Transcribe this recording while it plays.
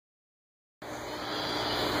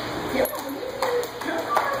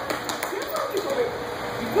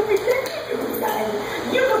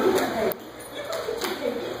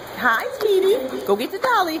Go get the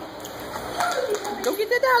dolly. Go get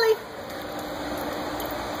the dolly.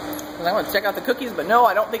 Well, I want to check out the cookies, but no,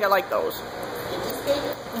 I don't think I like those.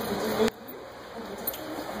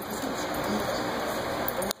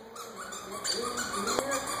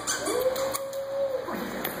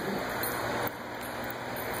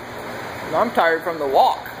 I'm tired from the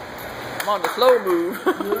walk. I'm on the slow move.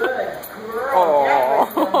 Good girl.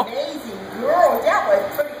 That was amazing, girl. That was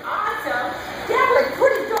pretty awesome. That was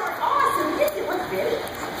pretty darn awesome. Yes, it was very.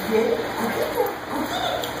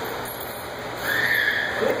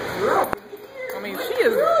 Good girl. I mean, she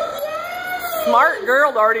is a smart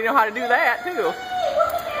girl to already know how to do that, too. Hey,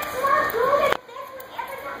 look at that smart girl.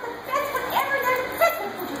 That's whatever there's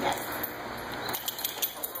Petsmart to do that.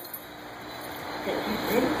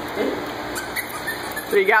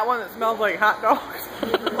 So you got one that smells like hot dogs? You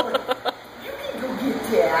can go get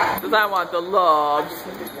that. Because I want the loves.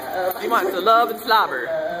 He wants the love and slobber.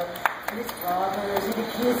 And the slobbers and the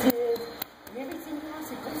kisses and everything else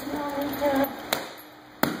that goes along with them.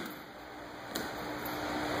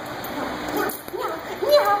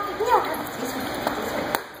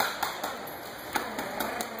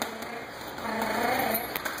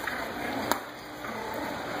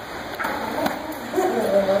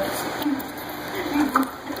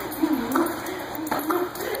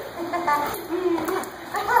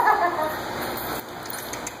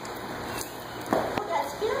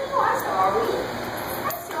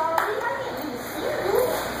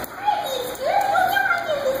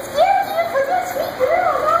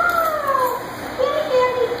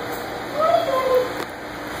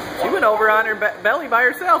 Over on her belly by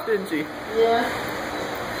herself, didn't she? Yeah.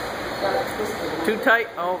 Got it twisted. Too tight?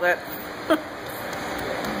 Oh, that.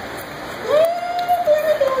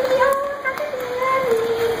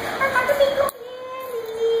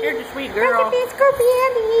 You're the sweet girl. Look at these girl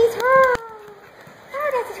bandies. Oh,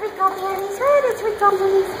 that's a sweet girl bandies. Oh, that's sweet girl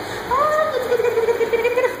bandies.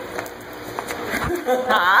 Oh,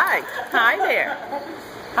 Hi. Hi there.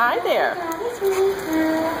 Hi there.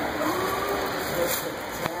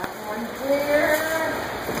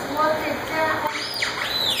 Look at that.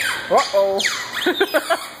 Uh-oh.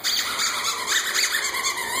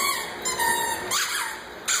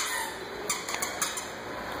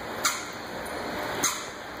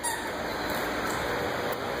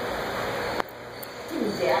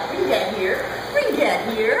 Bring that here. Bring that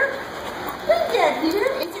here. Bring that here.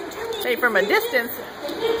 Hey, from a distance,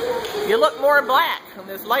 you look more black on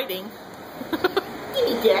this lighting. Give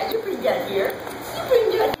me that. You bring that here. You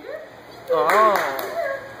bring that here. Oh.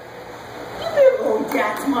 Oh,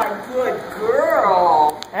 that's my good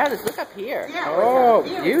girl. Alice, look up here. Yeah, oh,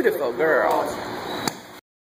 beautiful girl.